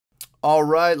All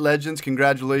right, legends,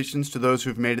 congratulations to those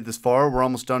who've made it this far. We're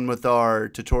almost done with our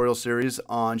tutorial series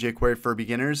on jQuery for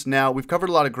beginners. Now, we've covered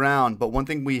a lot of ground, but one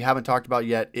thing we haven't talked about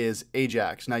yet is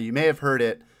AJAX. Now, you may have heard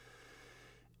it,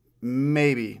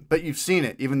 maybe, but you've seen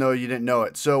it, even though you didn't know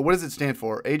it. So what does it stand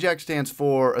for? AJAX stands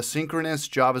for Asynchronous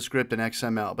JavaScript and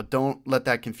XML, but don't let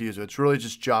that confuse you. It's really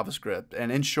just JavaScript.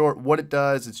 And in short, what it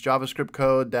does, it's JavaScript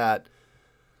code that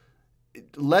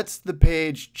it lets the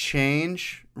page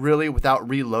change really without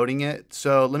reloading it.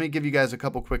 So let me give you guys a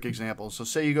couple quick examples. So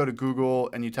say you go to Google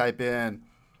and you type in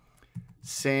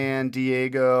San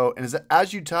Diego, and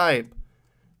as you type,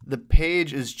 the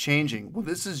page is changing. Well,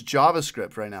 this is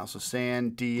JavaScript right now. So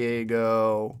San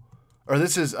Diego, or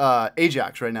this is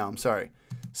AJAX right now. I'm sorry.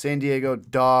 San Diego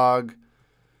dog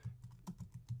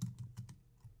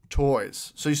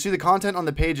toys. So you see the content on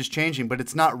the page is changing, but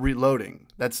it's not reloading.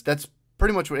 That's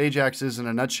pretty much what AJAX is in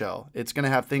a nutshell. It's going to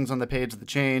have things on the page that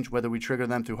change, whether we trigger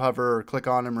them through hover or click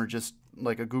on them or just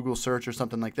like a Google search or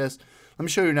something like this. Let me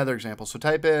show you another example. So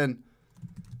type in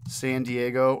San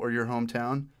Diego or your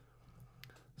hometown.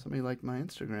 Somebody liked my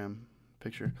Instagram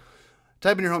picture.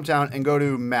 Type in your hometown and go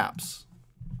to Maps.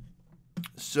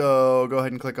 So go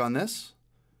ahead and click on this.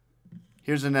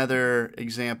 Here's another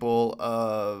example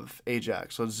of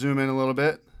AJAX. So let's zoom in a little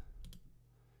bit.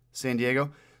 San Diego.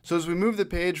 So as we move the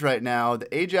page right now, the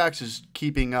AJAX is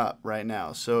keeping up right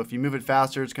now. So if you move it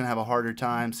faster, it's going to have a harder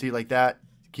time. See, like that,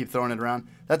 keep throwing it around.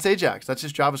 That's AJAX. That's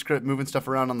just JavaScript moving stuff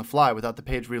around on the fly without the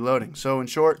page reloading. So in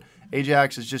short,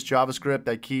 AJAX is just JavaScript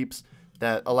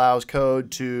that allows code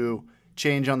to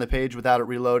change on the page without it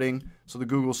reloading. So the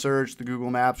Google search, the Google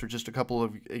Maps are just a couple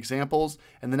of examples.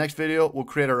 In the next video, we'll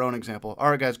create our own example. All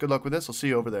right, guys, good luck with this. I'll see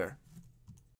you over there.